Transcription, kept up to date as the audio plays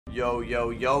Yo,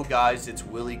 yo, yo, guys, it's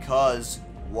Willie Cuz.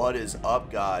 What is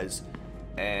up, guys?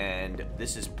 And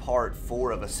this is part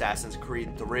 4 of Assassin's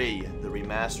Creed 3, the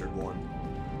remastered one.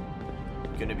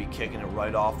 I'm gonna be kicking it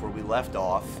right off where we left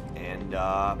off, and,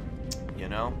 you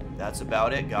know, that's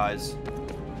about it, guys.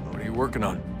 What are you working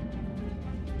on?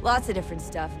 Lots of different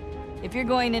stuff. If you're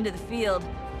going into the field,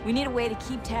 we need a way to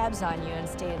keep tabs on you and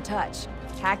stay in touch.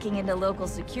 Hacking into local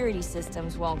security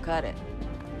systems won't cut it.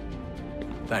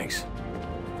 Thanks.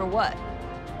 For what?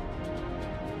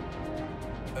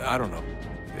 I don't know.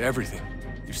 Everything.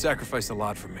 You've sacrificed a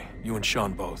lot for me. You and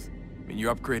Sean both. I mean, you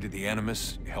upgraded the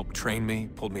Animus, you helped train me,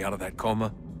 pulled me out of that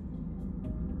coma.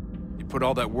 You put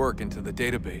all that work into the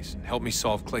database and helped me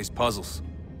solve Clay's puzzles.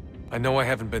 I know I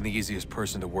haven't been the easiest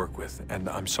person to work with, and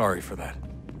I'm sorry for that.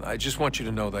 I just want you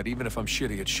to know that even if I'm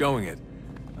shitty at showing it,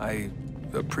 I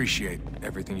appreciate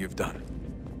everything you've done.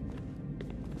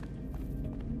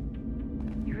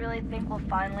 You really think we'll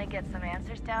finally get some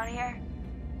answers down here?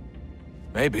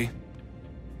 Maybe.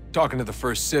 Talking to the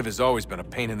first Civ has always been a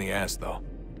pain in the ass, though.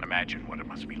 Imagine what it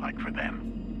must be like for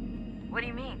them. What do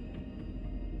you mean?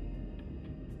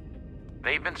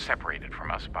 They've been separated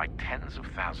from us by tens of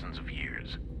thousands of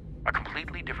years. A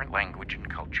completely different language and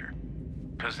culture.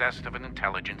 Possessed of an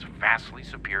intelligence vastly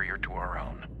superior to our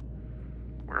own.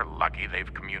 We're lucky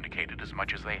they've communicated as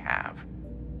much as they have.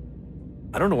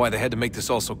 I don't know why they had to make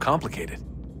this all so complicated.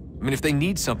 I mean, if they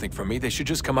need something from me, they should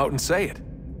just come out and say it.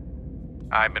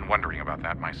 I've been wondering about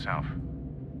that myself.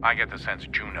 I get the sense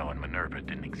Juno and Minerva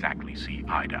didn't exactly see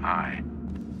eye to eye.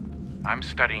 I'm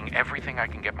studying everything I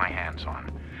can get my hands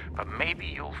on, but maybe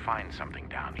you'll find something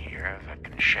down here that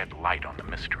can shed light on the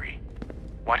mystery.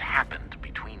 What happened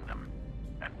between them,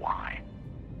 and why?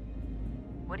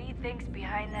 What do you think's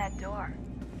behind that door?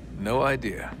 No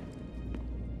idea.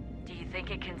 Do you think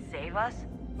it can save us?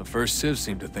 The first Civ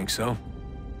seemed to think so.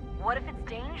 What if it's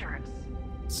dangerous?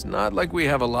 It's not like we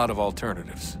have a lot of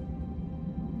alternatives.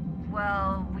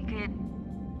 Well, we could...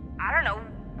 I don't know,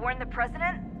 warn the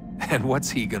president? And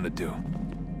what's he gonna do?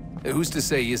 Who's to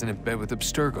say he isn't in bed with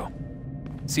Abstergo?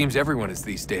 Seems everyone is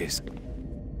these days.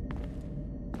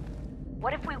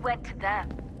 What if we went to them?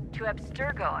 To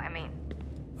Abstergo, I mean.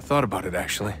 I thought about it,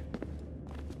 actually.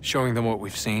 Showing them what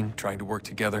we've seen, trying to work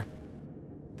together.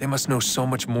 They must know so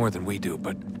much more than we do,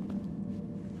 but...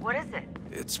 What is it?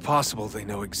 It's possible they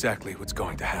know exactly what's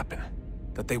going to happen.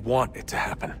 That they want it to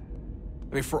happen.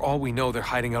 I mean, for all we know, they're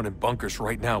hiding out in bunkers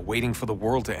right now, waiting for the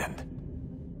world to end.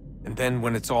 And then,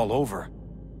 when it's all over,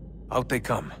 out they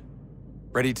come.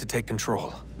 Ready to take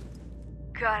control.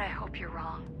 God, I hope you're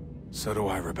wrong. So do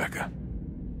I, Rebecca.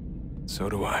 So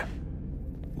do I.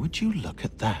 Would you look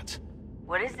at that?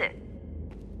 What is it?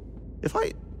 If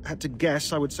I had to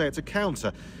guess, I would say it's a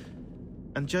counter.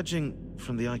 And judging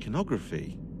from the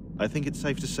iconography, I think it's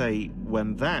safe to say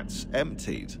when that's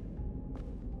emptied,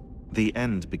 the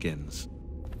end begins.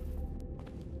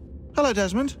 Hello,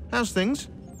 Desmond. How's things?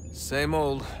 Same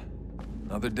old.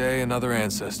 Another day, another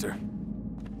ancestor.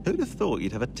 Who'd have thought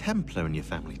you'd have a Templar in your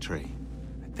family tree?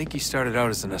 I think he started out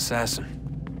as an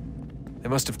assassin. They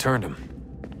must have turned him.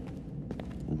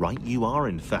 Right you are,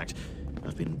 in fact.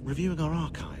 I've been reviewing our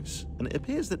archives, and it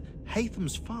appears that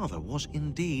Haythams' father was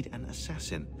indeed an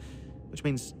assassin. Which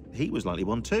means he was likely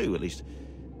one too, at least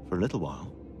for a little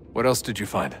while. What else did you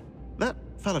find? That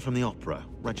fella from the opera,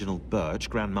 Reginald Birch,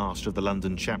 Grand Master of the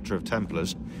London chapter of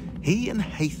Templars, he and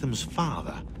Haythams'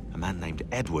 father, a man named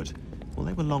Edward, well,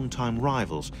 they were long-time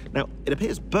rivals. Now, it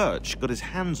appears Birch got his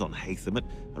hands on Haytham at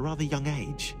a rather young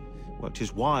age. Worked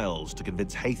his wiles to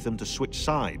convince Haytham to switch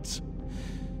sides.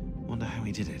 Wonder how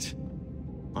he did it.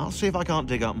 I'll see if I can't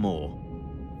dig up more.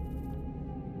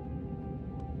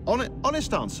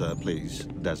 Honest answer, please,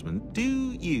 Desmond. Do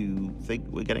you think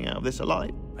we're getting out of this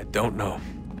alive? I don't know.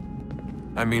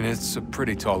 I mean, it's a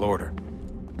pretty tall order.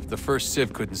 If the first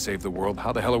Civ couldn't save the world,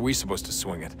 how the hell are we supposed to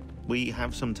swing it? We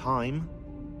have some time.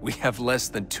 We have less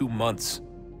than 2 months.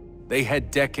 They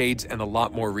had decades and a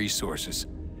lot more resources.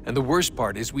 And the worst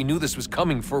part is we knew this was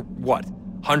coming for, what,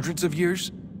 hundreds of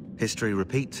years? History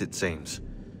repeats, it seems.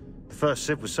 The first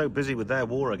Civ was so busy with their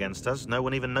war against us, no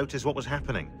one even noticed what was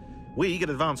happening. We get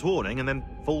advance warning and then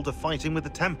fall to fighting with the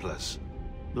Templars.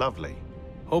 Lovely.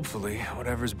 Hopefully,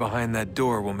 whatever's behind that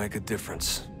door will make a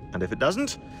difference. And if it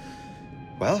doesn't,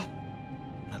 well,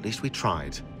 at least we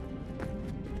tried.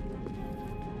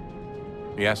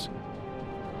 Yes?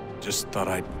 Just thought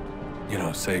I'd,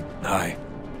 say hi.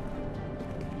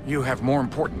 You have more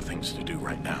important things to do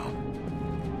right now.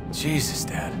 Jesus,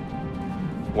 Dad.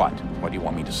 What? What do you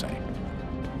want me to say?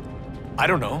 I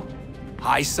don't know.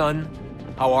 Hi, son.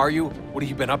 How are you? What have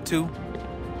you been up to?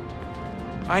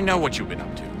 I know what you've been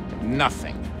up to.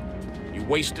 Nothing. You You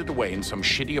wasted away in some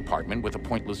shitty apartment with a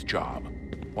pointless job,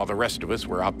 while the rest of us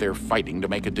were out there fighting to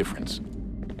make a difference.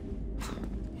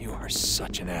 You are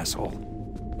such an asshole.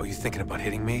 Oh, you thinking about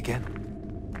hitting me again?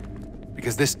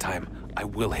 Because this time, I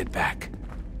will hit back.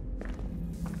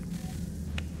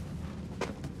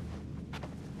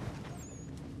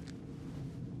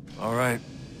 All right,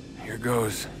 here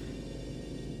goes.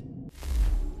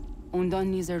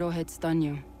 Undan ni zero het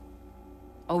stanyo.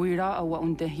 Awira awa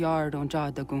unte yard on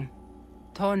jadagu.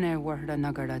 Tone warda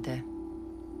nagarade.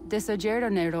 Desajera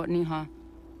ne Ratonhnhaké.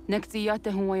 Nekti yate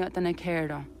huwayata ne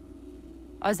kera.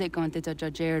 Azekante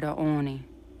jajera oni.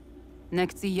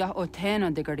 Nekti ya otena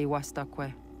degari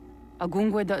wastakwe.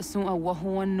 Agungwe da sun a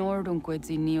wahuan nordungwe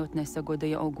zi niot ne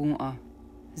sagodaya ogun'a.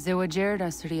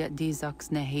 Zewajera sriat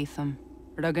dizaks ne Haytham.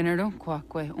 Raganero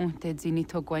kwakwe unte zi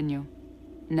nito gwenyo.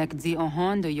 Nek zi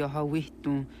ohando yo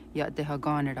hawihtun yat de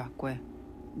haganerakwe.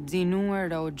 Zi nuer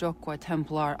rao jokwa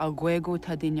templar agwego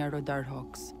tadinya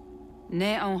rodarhoks.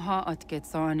 Ne ha at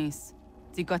getsanis.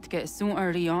 Zi gatke sun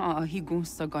arian a higun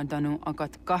sagadanu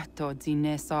agat gato zi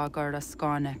ne sagar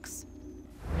raskanex.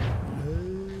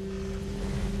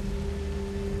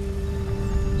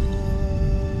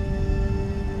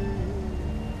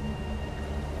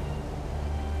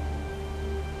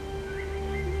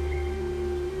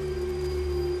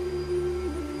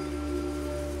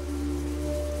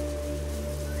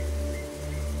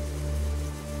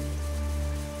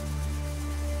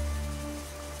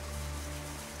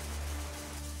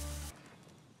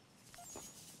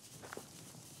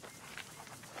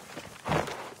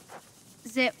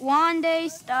 Is it one day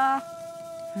star?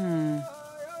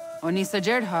 Oni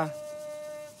sajerha.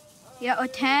 Ya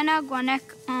otena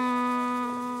gwanek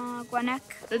gwanek.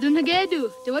 Ratonhnhaké,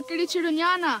 te wat kari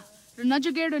chirunyana.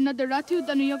 Ratonhnhaké na daratu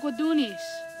tanu yakodunis.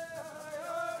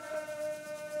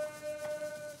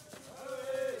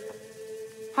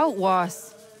 How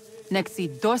was? Nexi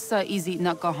dosa izi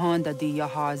nakahanda di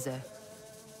yahaze.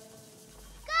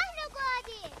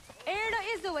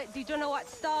 Di jono wat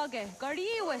stage. Gari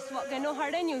wes wat geno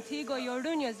hardenyu tigo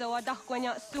yorunya zawa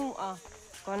dakwanya sun'a.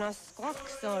 Gana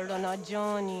skaksa rana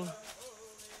Johnny.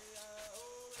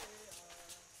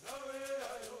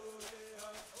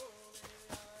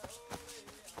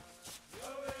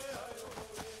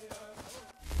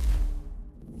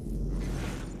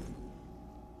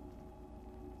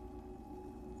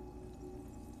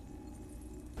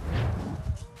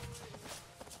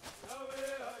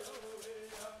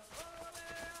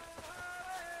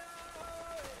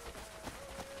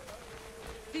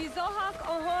 Zohak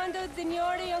ohando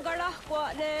signori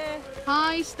agarahquatne.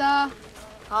 Hi, Star.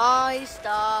 Hi,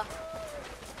 Star.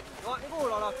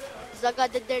 Zaga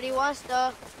de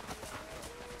deriwasta.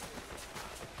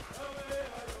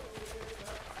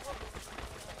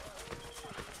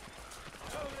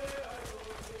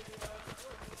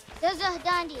 Zazah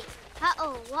Dandi.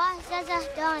 Ha-oh, wa Zazah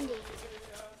Dandi.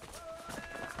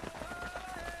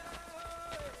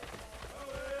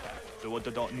 So what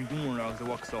the dot ni gun ra the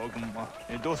wax agumma.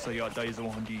 E dosa ya dai zo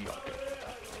handi ya.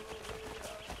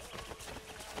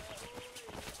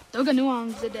 Toga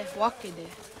nuang zede wakide.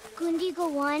 Gundi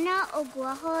Gawana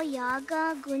Oguaho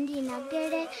Yaga Gundi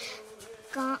Nagere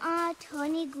Gaa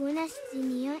Tony Gunas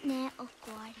Dinio Ne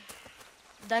Okwari.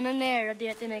 Danane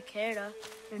radiatine kera.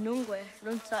 Renungwe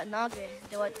Ratonhnhaké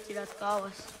de wat tirat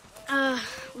kawas.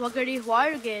 Wagari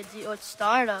huarge di ot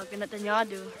stara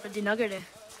ganatanyadu radinagare.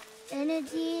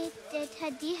 Energy de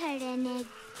Tadiharene.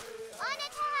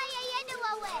 Onatahaya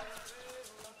Yedawawe.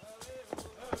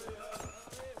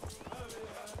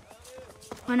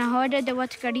 Wanahoda de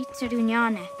wat kari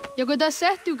chirunyane. Yagoda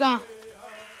setuga.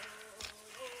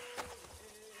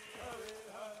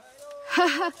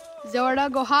 Haha, Zora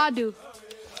gohadu.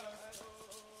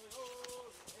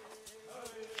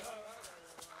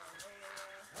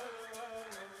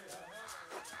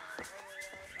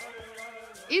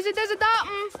 Is it as a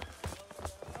datum?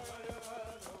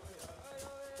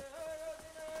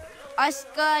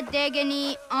 Aska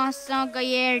degani asa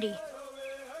gayeri.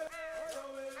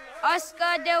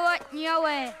 Aska de wat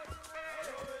nyawe.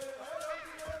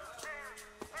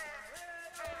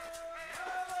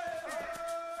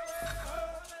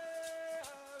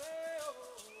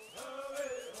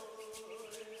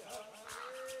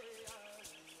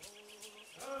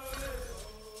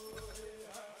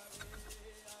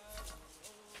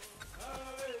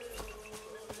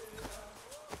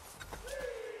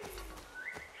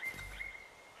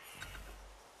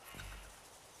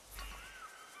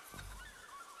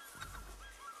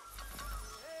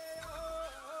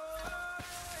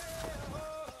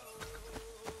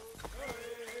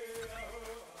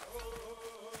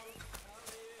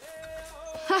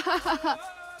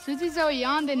 Suti zo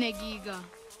yande ne giga.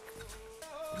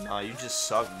 Nah, you just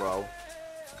suck, bro.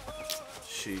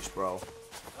 Sheesh, bro.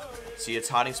 See, it's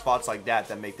hiding spots like that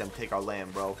that make them take our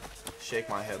land, bro. Shake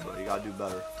my head, bro. You gotta do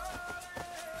better.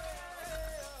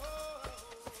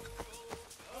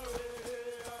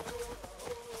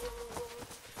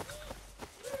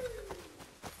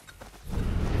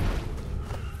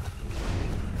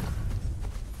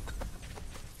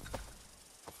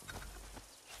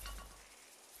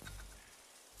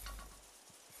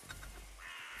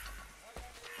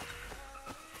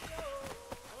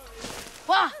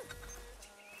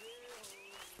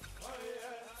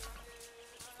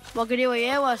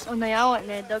 Wagriwas on nayawan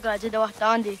ne daga jidawah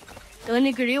tandi.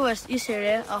 Tani griwas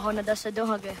isere ahona da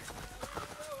Ratonhnhaké.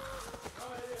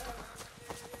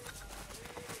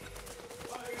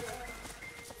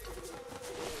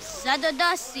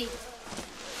 Zadodasi.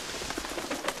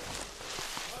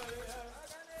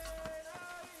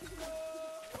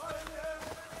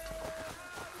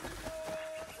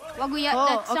 Waguya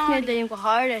that song. Okay, then you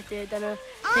hard te dana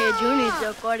te juni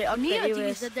jo kore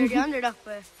akriwas. The yonder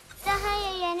rakpe.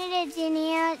 Sahaya yanere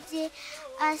jinia ji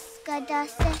askada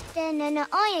sehte nana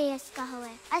oya yaska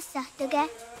howe. Asahtuge.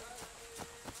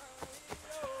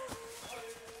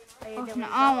 Oh, na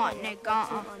awan ne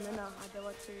ga'a.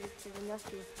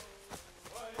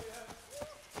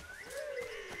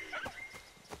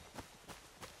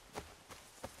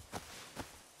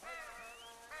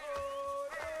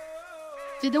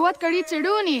 Jidawat kari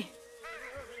chiduni.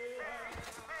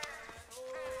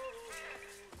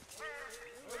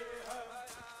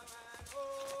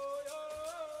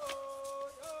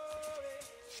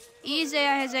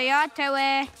 Izaya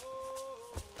hezayatewe.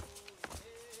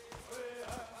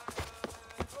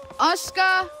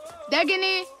 Aska,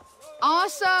 Degini,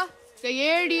 Asa,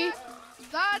 Gayerdi,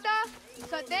 Zada,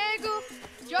 Sadegu,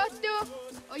 Jotu,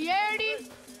 Oyerdi,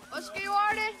 Oska you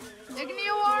are it, Degini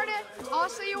you are it,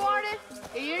 Asa you are it,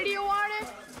 Gayerdi you are it,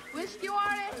 Whisk you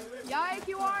are it, Yaik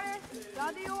you are it,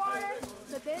 Zada you are it,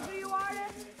 Sadegu you are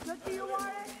it, Jotu you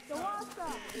are it, Dawasa.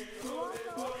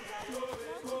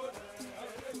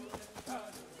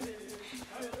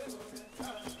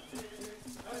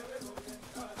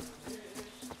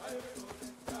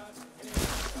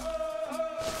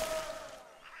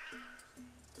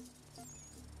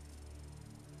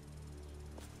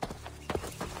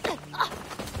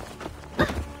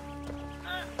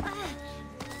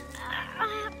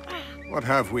 What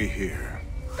have we here?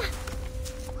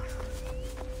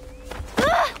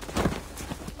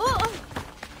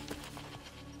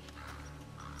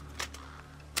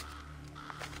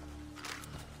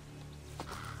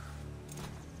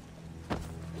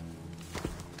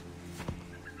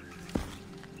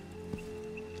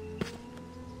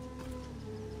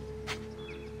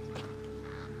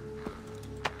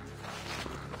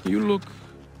 You look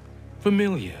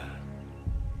familiar.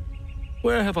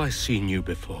 Where have I seen you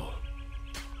before?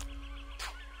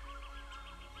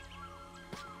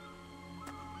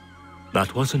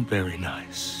 That wasn't very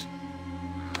nice.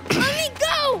 Let me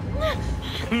go!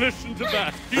 Listen to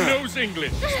that. He knows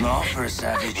English. Small for a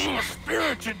savage.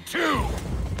 Spirited too.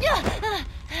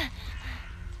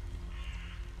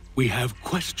 We have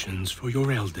questions for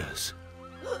your elders.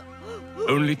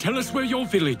 Only tell us where your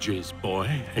village is, boy,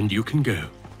 and you can go.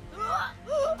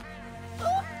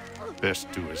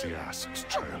 Best do as he asks,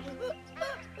 child.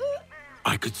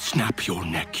 I could snap your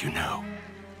neck, you know.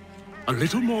 A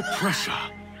little more pressure,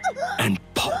 and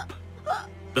pop.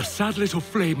 The sad little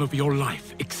flame of your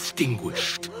life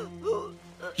extinguished.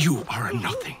 You are a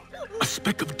nothing, a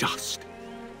speck of dust.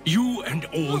 You and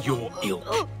all your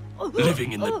ilk,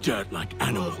 living in the dirt like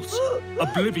animals,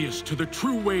 oblivious to the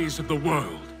true ways of the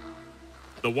world.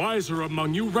 The wiser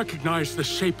among you recognize the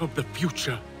shape of the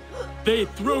future. They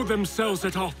throw themselves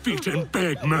at our feet and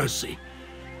beg mercy.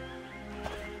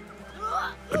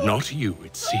 But not you,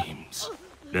 it seems.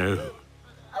 No.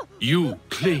 You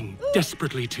cling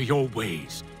desperately to your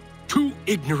ways, too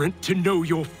ignorant to know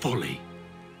your folly.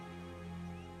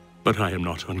 But I am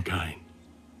not unkind.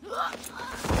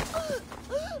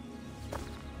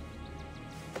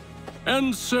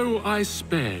 And so I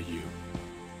spare you,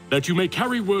 that you may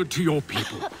carry word to your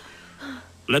people.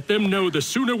 Let them know the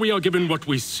sooner we are given what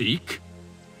we seek,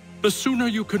 the sooner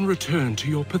you can return to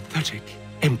your pathetic,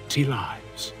 empty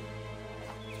lives.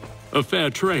 A fair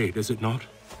trade, is it not?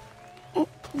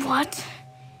 What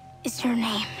is your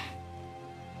name?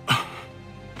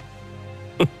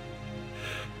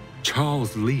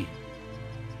 Charles Lee.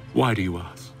 Why do you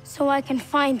ask? So I can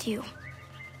find you.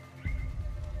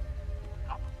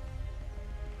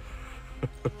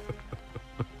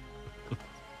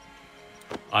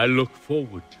 I look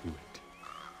forward to it.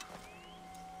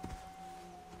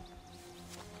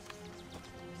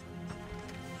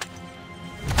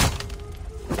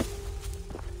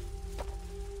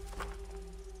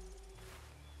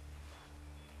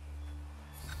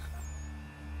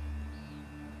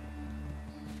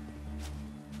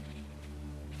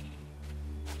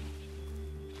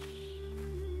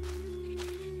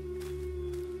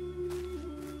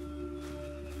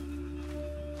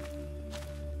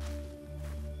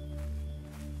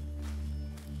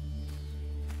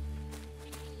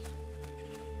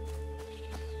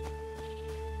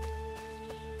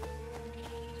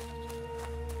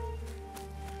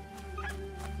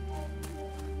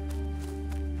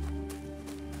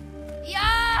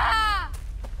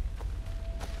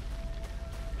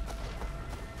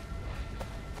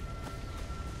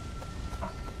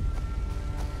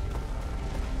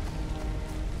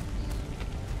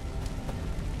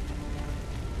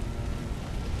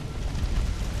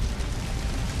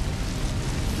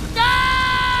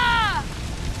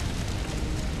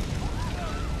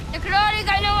 Takrari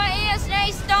ka na maiyas na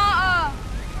istaa.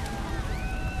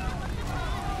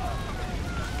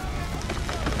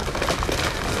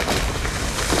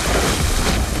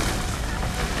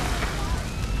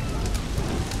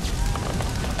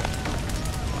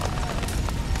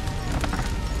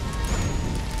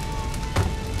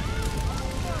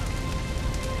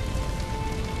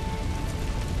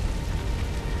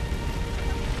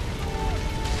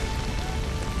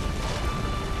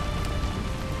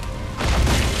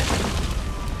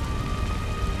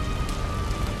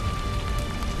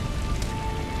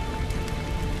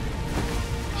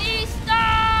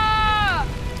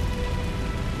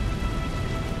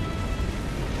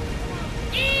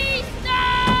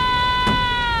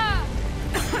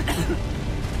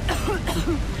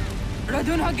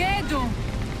 Ratonhnhaké,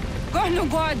 Kohnu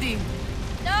Guadi.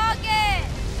 Doge!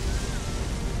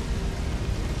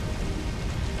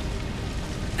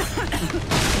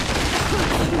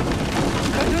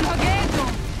 Ratonhnhaké,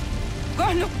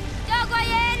 Kohnu...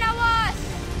 Dogoyena was!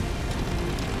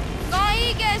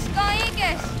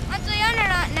 Kahiges! Atso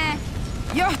yanaratne.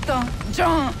 Jahta,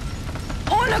 John.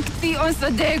 Onak ti on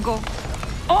Sadego.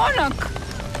 Onak!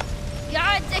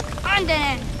 Jaatsik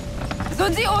andenen.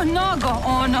 Zodzi ohnaga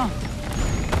ona.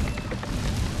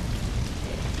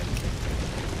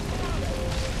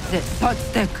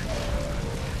 Satstek.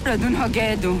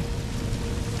 Ratonhnhaké.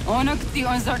 Onak ti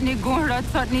on zatni gunrat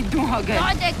zatni dunhage.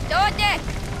 Dodek!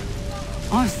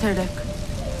 Anserek.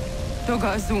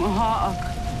 Toga zun haak.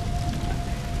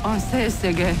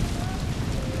 Ansesege.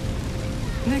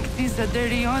 Nekti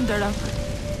zaderi ondarak.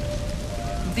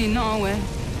 Dinawe.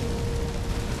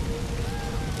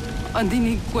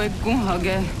 Andini kwe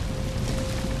gunhage.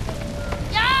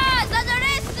 Ya!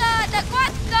 Zadarissa!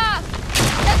 Dagwatka!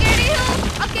 Dagirihu!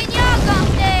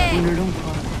 Akinyagamte!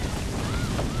 Unurumpa.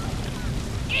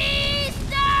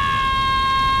 Ista!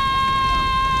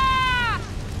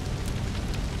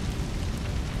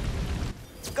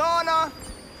 Skana!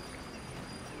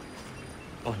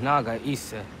 Ohnaga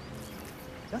ise.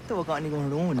 Jatta wakani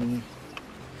gonroni.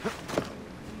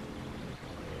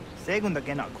 Segunda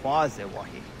kena kwaze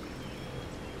wahi.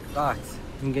 Gats,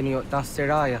 ingeni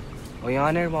tasseraya.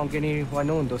 Oyaner mongeni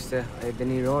wanundosse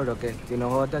edeni roroke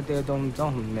tinohoda de dom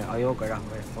domne ayogara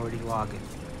ori wage.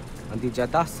 Andi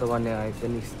jadassa wane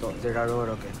edeni sto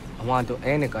zeraroroke. Amando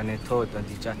eneka ne toda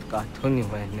di jatka tuni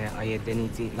ne ayedeni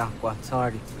ti nakwa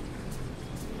tsari.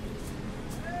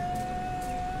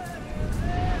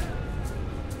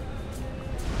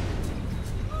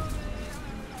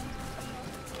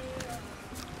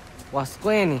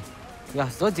 Wasqueni, ya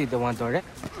sozi de wandore.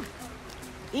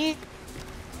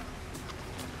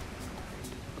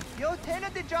 Yo tena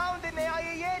de jaunde ne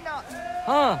ayena.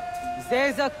 Ha,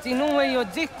 zezak tinuwe yo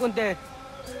zikunde.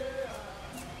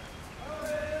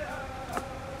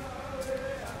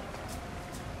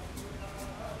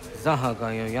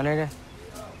 Zahaga yo yanere.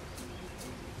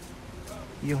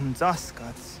 Yum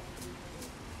zaskats.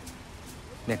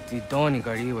 Nekti doni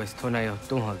gari wes tona yo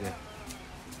tuhage.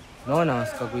 Nona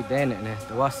ska guidene ne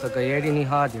wasa gayeri ni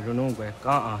hadi runungwe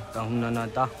kaa ta hunana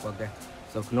dahwage.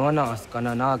 Sok nona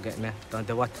askana nage ne ta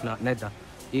de watna neda.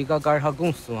 Iga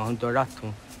garhagunsu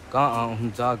hundoratu kaa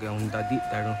hunzage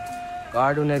hundaditaru.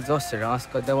 Garu ne zosera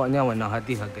aska de wanyawana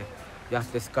hadihage.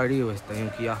 Yahtes kariwes ta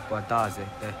yunki yahwa daze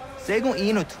te. Segun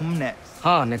ino tumne.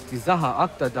 Ha nekti zaha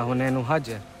akta da hunenu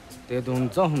haje. Te dun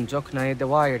zohum jokna e de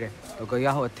waire. Toga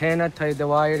yaho tena tai de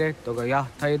waire. Toga yah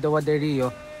tai de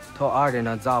waderio. To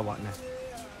arena zawane.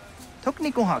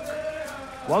 Tokni kuhak.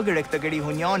 Wagerek tagari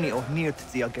hunyani o nirt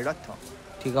zia gerato.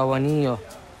 Tigawaniyo.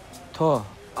 To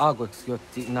agots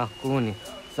yotti nakuni.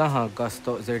 Zaha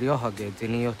gasto zeriohage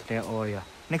ziniyotne oya.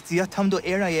 Nekti yatamdo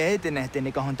era ye edene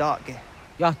dene gahondage.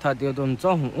 Yahta diodun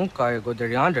zohum unka e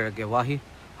goderianderage wahi.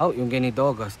 Hau yungeni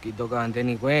dogaski doga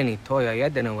andeni gweni toya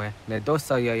yedenewe. Ne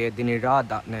dosa ya yedini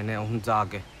rada ne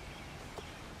unzage.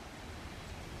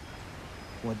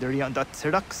 Waderian dat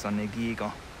seraksa ne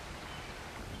giga.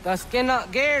 Das kena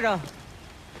gera.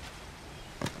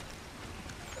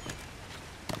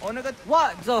 Onagat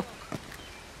what zo?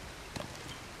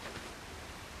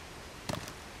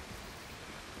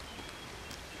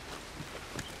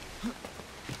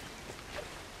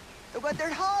 Toga der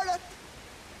harat.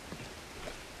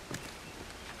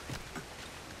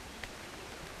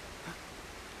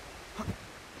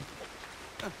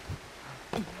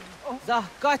 Zah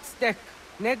katstek.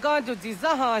 Ne gandu di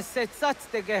zaha set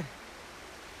satstege.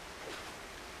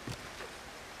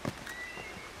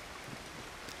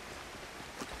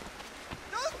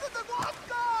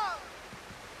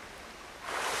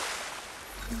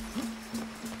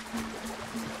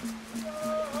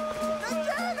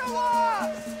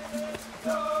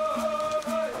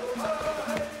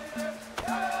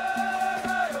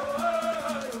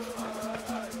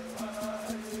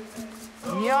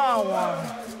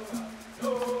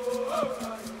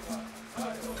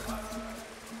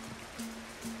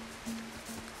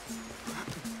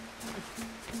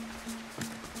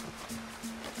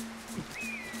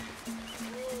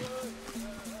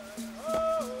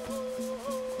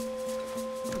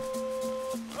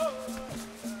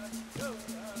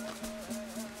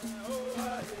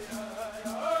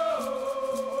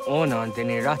 ona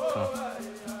deni Raton.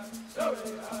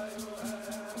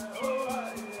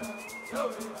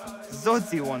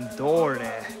 Zodzi one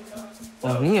dore.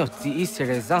 Onio ti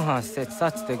isere zahan set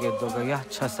satstege doga ya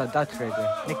chasadatrege.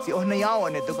 Nexi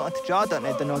ohnayawa ne doga atjada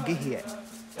ne danogihe.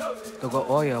 Doga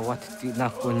oya wat ti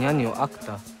nakunyanyo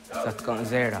akta satkan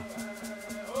zera.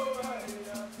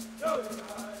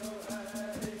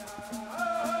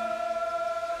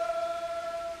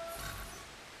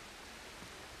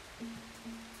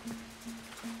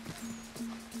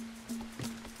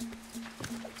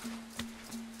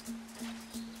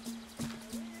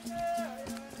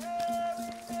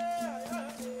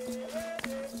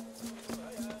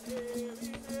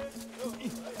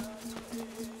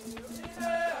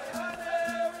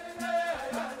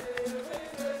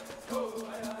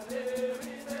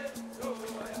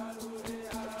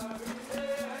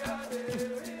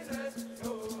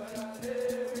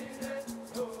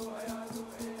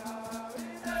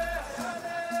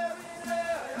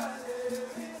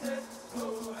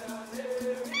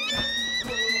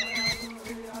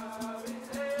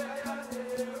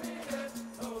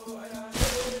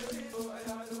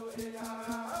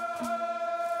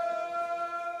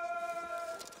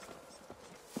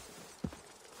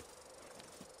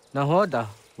 Nahoda,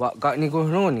 wa gani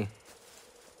guhruni.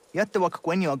 Yatte wak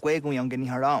kwenyo agwego yang geni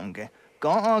haraunge.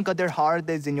 Ga gader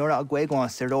harde zinora agwego a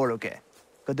seroroge.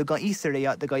 Gaduga isere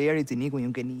ya de gayeri zinigo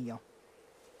yung genia.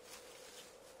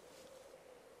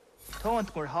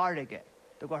 Tont gur harege.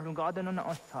 De garungada no na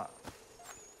otha.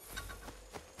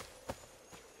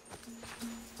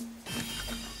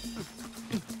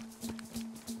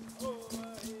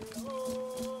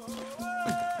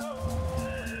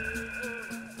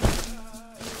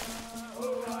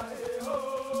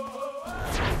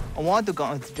 I want to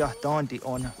go into just Dante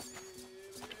on.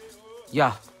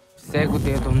 Ya, segu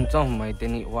de dum zom mai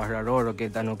deni wararoro ge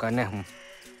danu ganehm.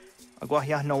 Agwa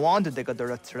ya no wanda de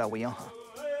gadara trawiya.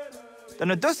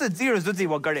 Dana dosa zero zuzi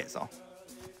wa gareso.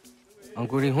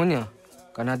 Anguri hunya,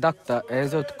 kana dakta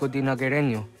ezot kudina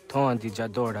gerenyo, toan di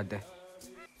jadora de.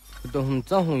 Dum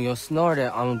zom yo snore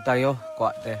am dayo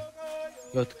kwate.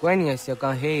 Yot kwenye se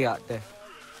kan heya de.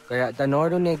 Kaya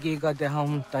danoru ne giga de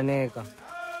ham tanega.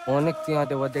 Onek tia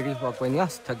de waderi wa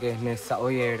kwenyas tage ne sa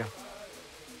oyera.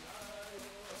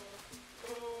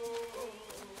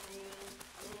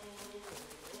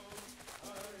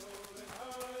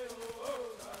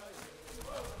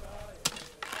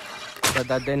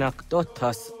 Sada denak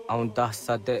dotas aunda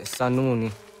sade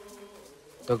sanuni.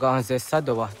 Toga anse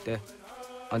sadovate.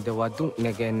 Ande wadu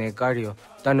nege negario.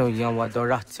 Tanu yan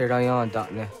wadorat serayan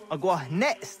ne. Agwa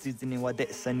next zini wade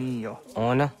saniyo.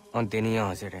 Ona andeni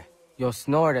anzere. Yo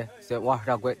snore se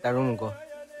wahra guetarungo.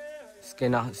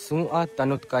 Skena sua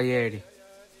tanut kayeri.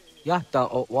 Yahta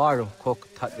o waru kok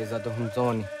tat de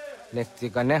zadohumzoni. Nekti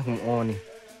ganehum oni.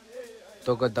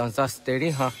 Toga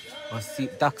danzasteri ha. Asi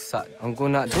daksa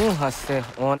anguna dunha se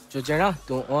on jojera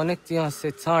tu onektia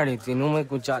se tsari dinume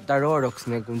gujadarorox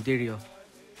ne gundirio.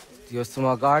 Dio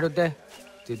sumagaru de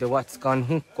de watskan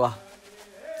hukwa.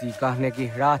 Di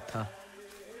kahnegi rata.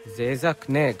 Zezak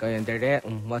ne gayendere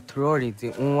matrori di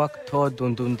unwak to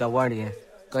dundundawarie.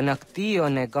 Kanaktio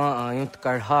ne ga ayunt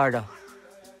karhara.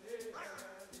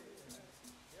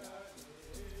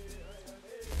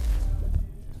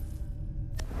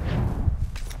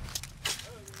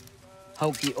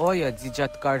 Hauki oya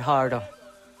dijat karhara.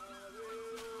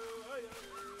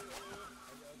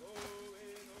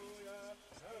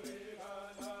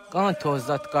 Kanto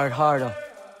zat karhara.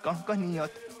 Kankaniyat.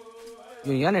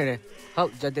 Yuyanere. Hau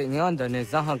jade nyanda ne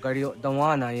zaha gario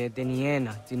dawana ye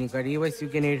deniena. Jini gariwe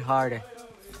sugenir hare.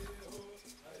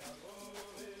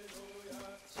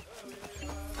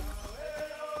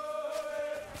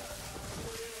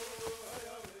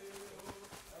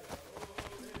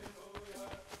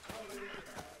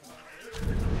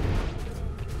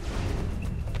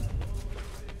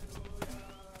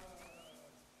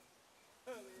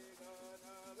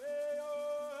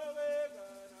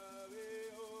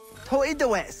 To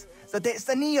idawes. So that's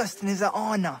the nearest is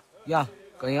honor. Ya,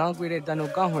 kaya gwire danu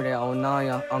gahure au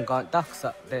naya anga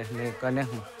daksa de ne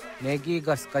ganehu. Negi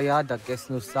gas kayada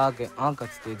kesnu sage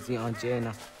angats de zi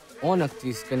anjena. Onak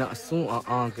tis kena sun a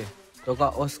ange.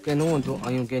 Toga oskenundu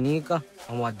ayungenika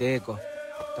amadego.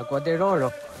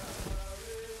 Takwaderoro.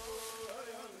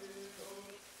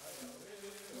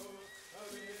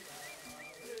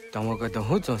 Tamaga da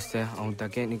hujo se au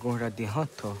dage ni gura di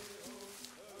hato.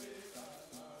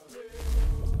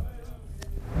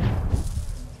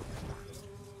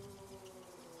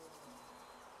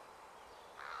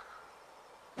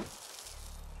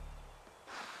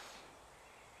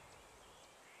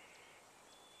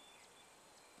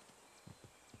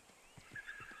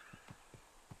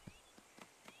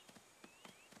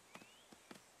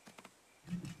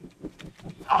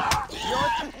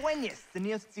 Buenas,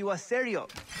 tenías siwa serio.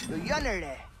 Lo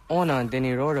yanere. Ona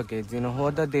deni rora ke dino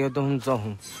hoda de dom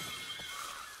zohum.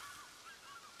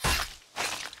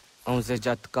 On se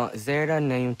jatka zera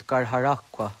neimt kar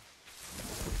harakwa.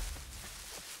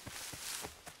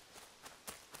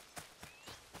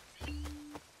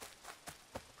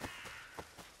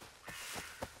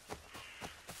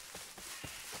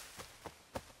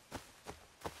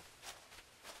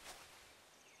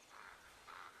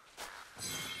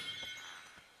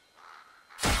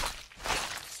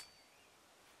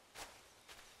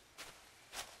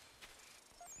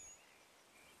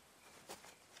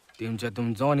 Tim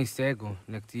jadum zoni sego,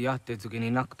 nekti yatte zugini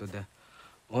nakto de.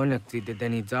 Onekti de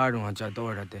deni zaru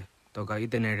ajadora de. Toga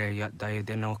idenere yat dae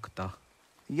de nokta.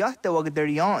 Yatte wagder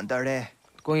yan dare.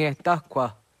 Kunye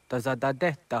takwa, tazada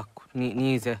de tak ni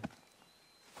nize.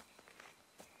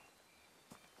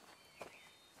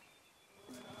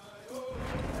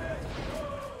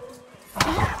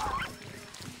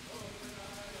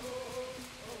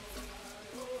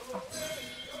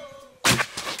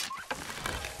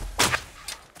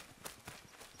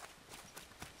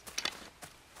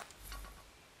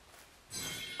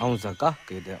 Auza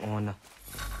kahke de ona.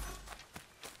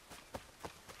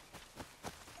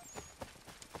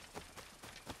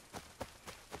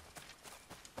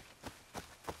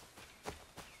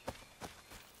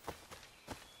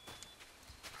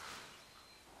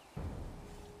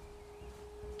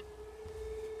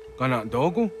 Kana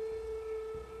dogu?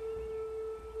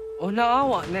 Ona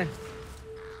awa ne.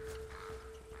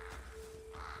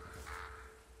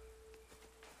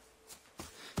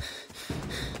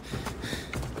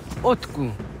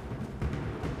 Otku.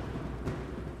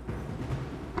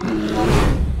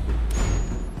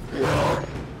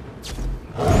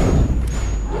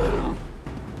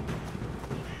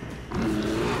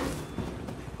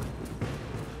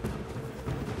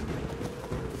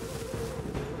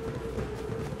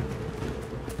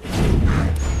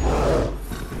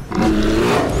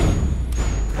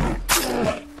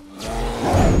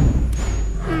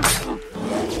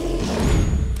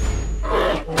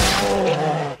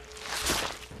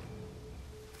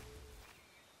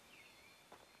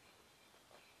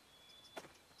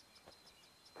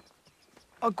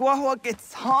 Agua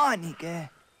gets honey, ke.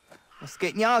 Let's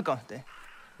get nyagante.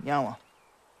 Nyawa.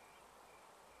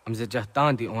 Amze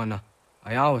jahtandi ona.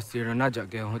 Ayawa siro naja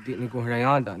ge hodi ni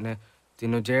kuhrayanda ne.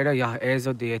 Tino jera ya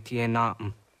ezo de tiena.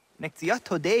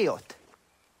 Nektiato deot.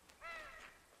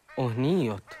 Oh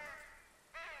niot.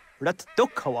 Rat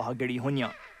dukhawa hageri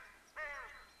hunya.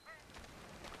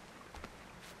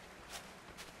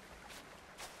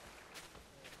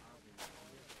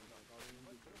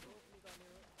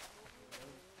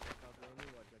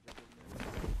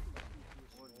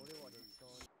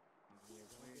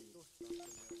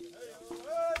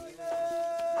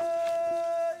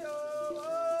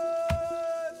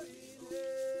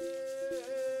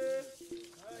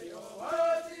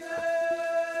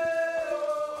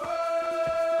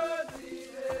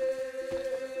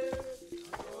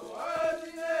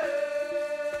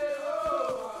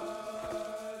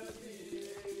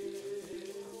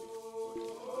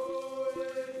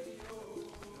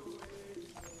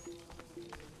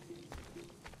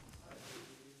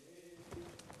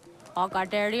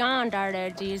 Agaderian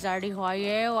dare jizardi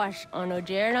hoye was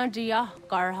onojera jia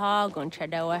garha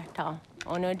gunchedeweta.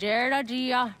 Onojera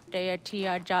jia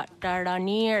deatia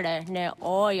jataranire ne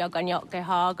oya ganyoke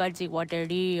haga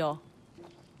ziwaderio.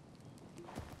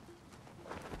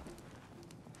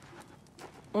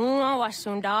 Uma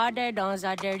wasundade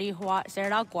donzaderi hua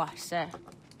seraguase.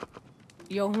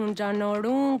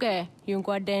 Yohunjanorunge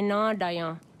yungwadena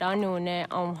dayan. Danune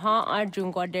amha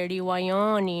arjungwaderi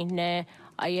wayani ne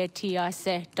Ayatia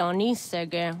se Doni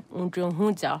Sege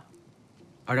Unjunza.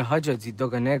 Arahaja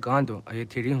zidogane gando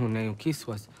ayatiri hune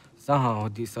ukiswas saha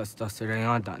odisa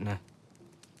staserayanda ne.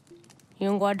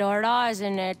 Yungwadora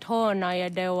zine to naya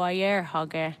de wayer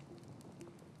hage.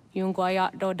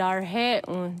 Yungwayat dodar he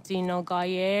zino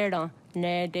gayera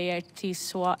ne de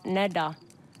tiswa neda.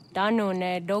 Danu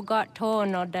ne dogat to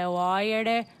no de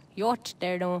wayere yot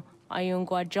deru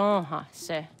ayungwajonha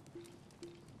se.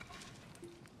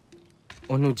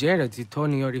 Onujera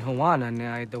zitoni yori hawana ne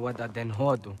aida wada den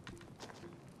hodu.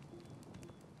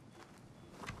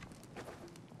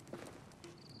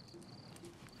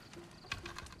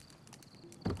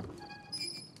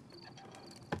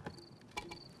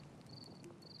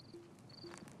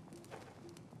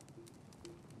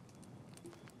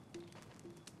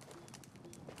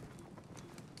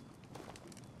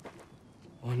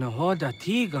 Ona hoda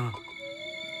tiga.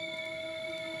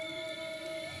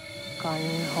 Kan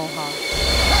hoha.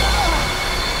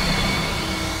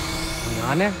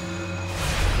 Nane?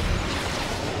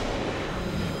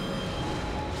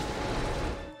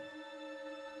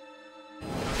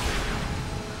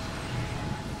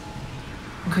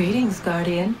 Greetings,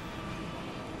 Guardian.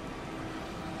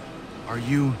 Are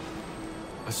you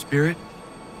a spirit?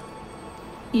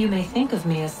 You may think of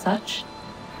me as such.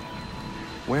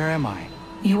 Where am I?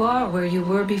 You are where you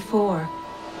were before.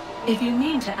 If you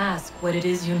mean to ask what it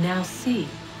is you now see,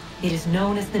 it is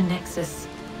known as the Nexus.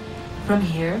 From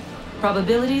here,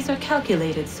 probabilities are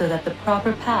calculated so that the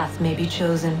proper path may be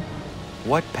chosen.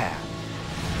 What path?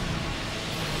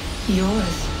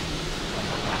 Yours.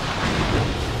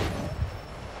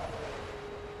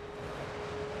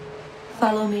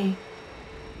 Follow me.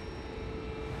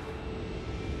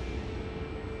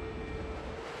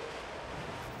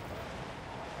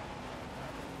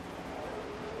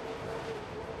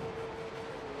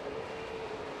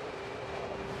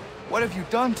 What have you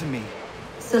done to me?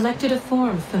 Selected a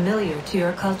form familiar to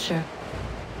your culture.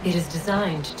 It is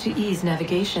designed to ease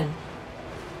navigation.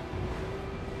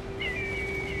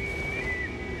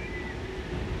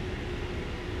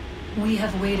 We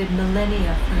have waited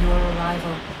millennia for your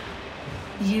arrival.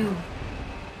 You,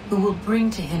 who will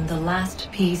bring to him the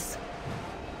last piece,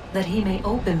 that he may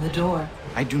open the door.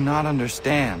 I do not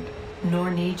understand.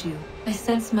 Nor need you. I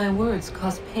sense my words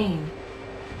cause pain.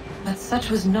 But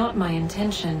such was not my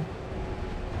intention.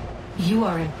 You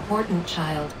are important,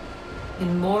 child,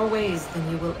 in more ways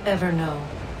than you will ever know.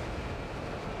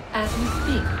 As we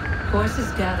speak,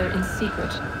 forces gather in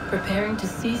secret, preparing to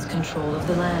seize control of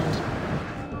the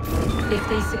land. If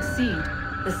they succeed,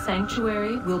 the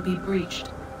sanctuary will be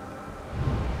breached.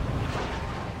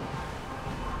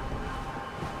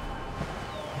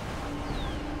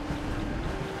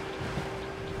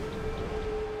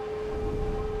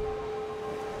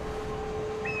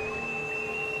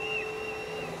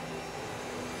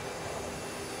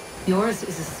 Yours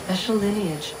is a special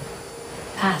lineage.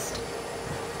 Past,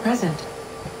 present,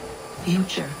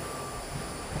 future.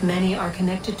 Many are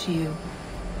connected to you.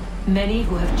 Many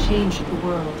who have changed the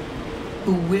world,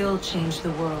 who will change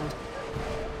the world.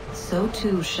 So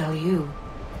too shall you.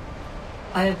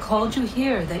 I have called you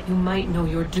here that you might know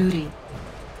your duty.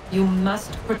 You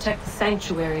must protect the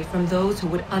sanctuary from those who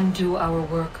would undo our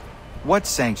work. What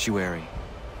sanctuary?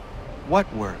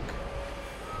 What work?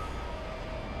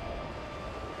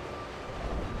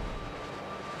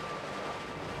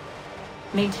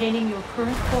 Maintaining your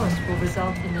current course will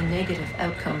result in a negative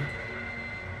outcome.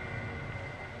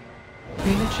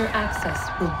 Premature access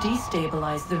will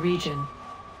destabilize the region.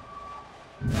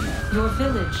 Your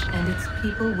village and its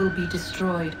people will be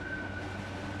destroyed.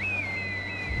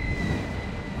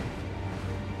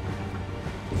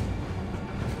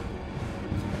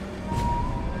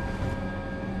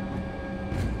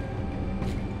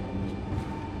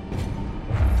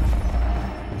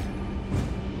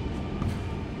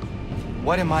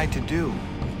 What am I to do?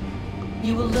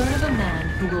 You will learn of a man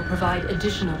who will provide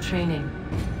additional training.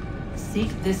 Seek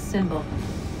this symbol.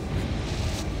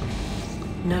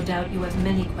 No doubt you have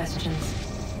many questions.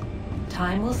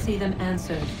 Time will see them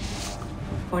answered.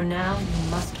 For now, you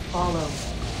must follow.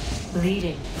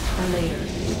 Leading for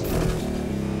later.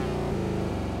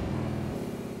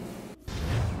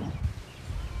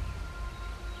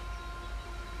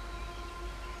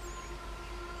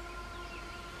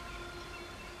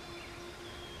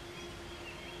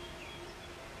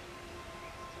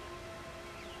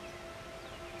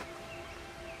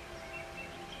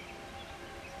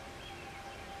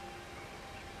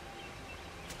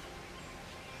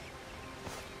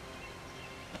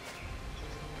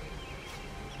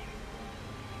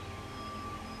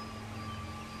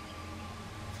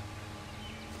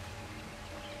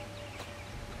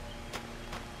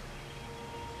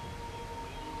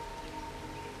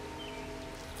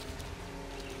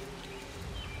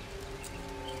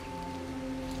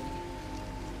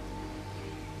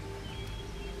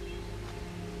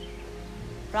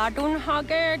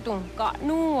 Ratonhnhaké tun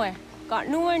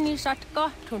Katnue ni satka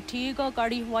tutiga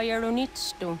gari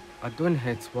wayeronitstu. Adun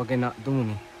hets wagena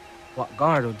duni. What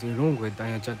garo di rungwe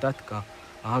daya jadatka.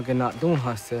 Ahagena dun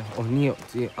hase onio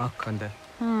di akande.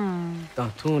 Da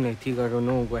tune tigaro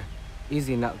nungwe.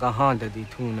 Easy na gahanda di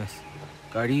tunas.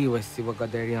 Gari wesi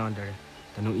wagaderiandere.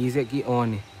 Tanu ize gi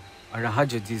oni.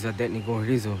 Arahajo di zadetni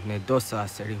gorizo ne dosa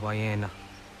seri wayena.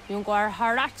 Yungwar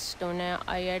haratstu ne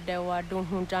ayedewa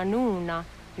dunhunjanuna.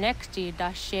 Nexti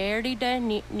da sheri de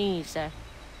nitnize.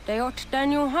 De ot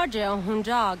danu haje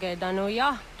hunjage danu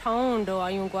ya taundo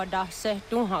ayungwa da se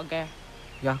dunhage.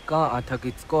 Ya ka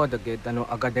atakitskodige danu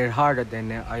agader harda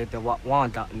dene ayedewa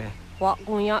wanda ne. Wa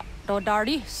gunya do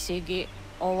dari sigi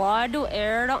owadu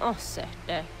era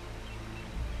osete.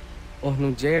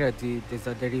 Ohnu jerati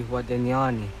desaderi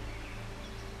huadenyani.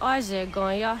 Aze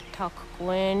gaya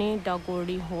takweni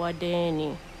daguri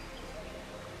huadeni.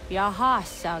 Ya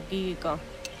hasa giga.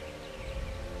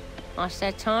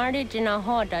 Asetari dina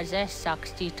hoda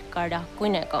zessaksit kada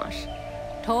kunekas.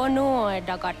 Tonu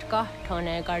edagatka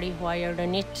tone gari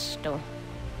huayernitsto.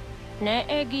 Ne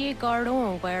egi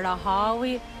garun guerra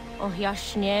hawi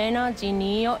ohjasniena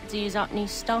zinio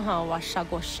zizatnistaha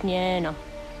wasagosniena.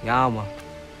 Yama.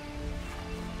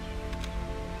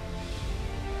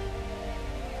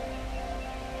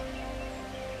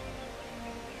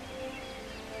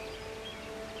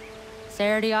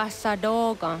 Seria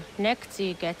sadoga,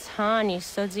 nekti gets hani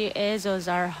sozi ezos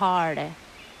are harde.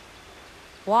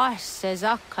 Was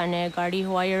sezakane gari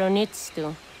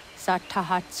huayronitstu,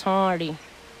 satahatsari.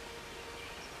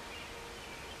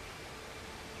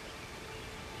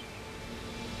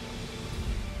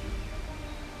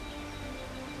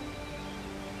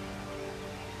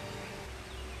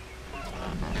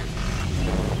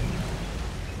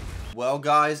 Well,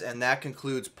 guys, and that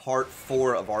concludes part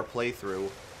 4 of our playthrough.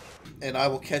 And I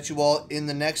will catch you all in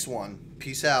the next one.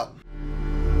 Peace out.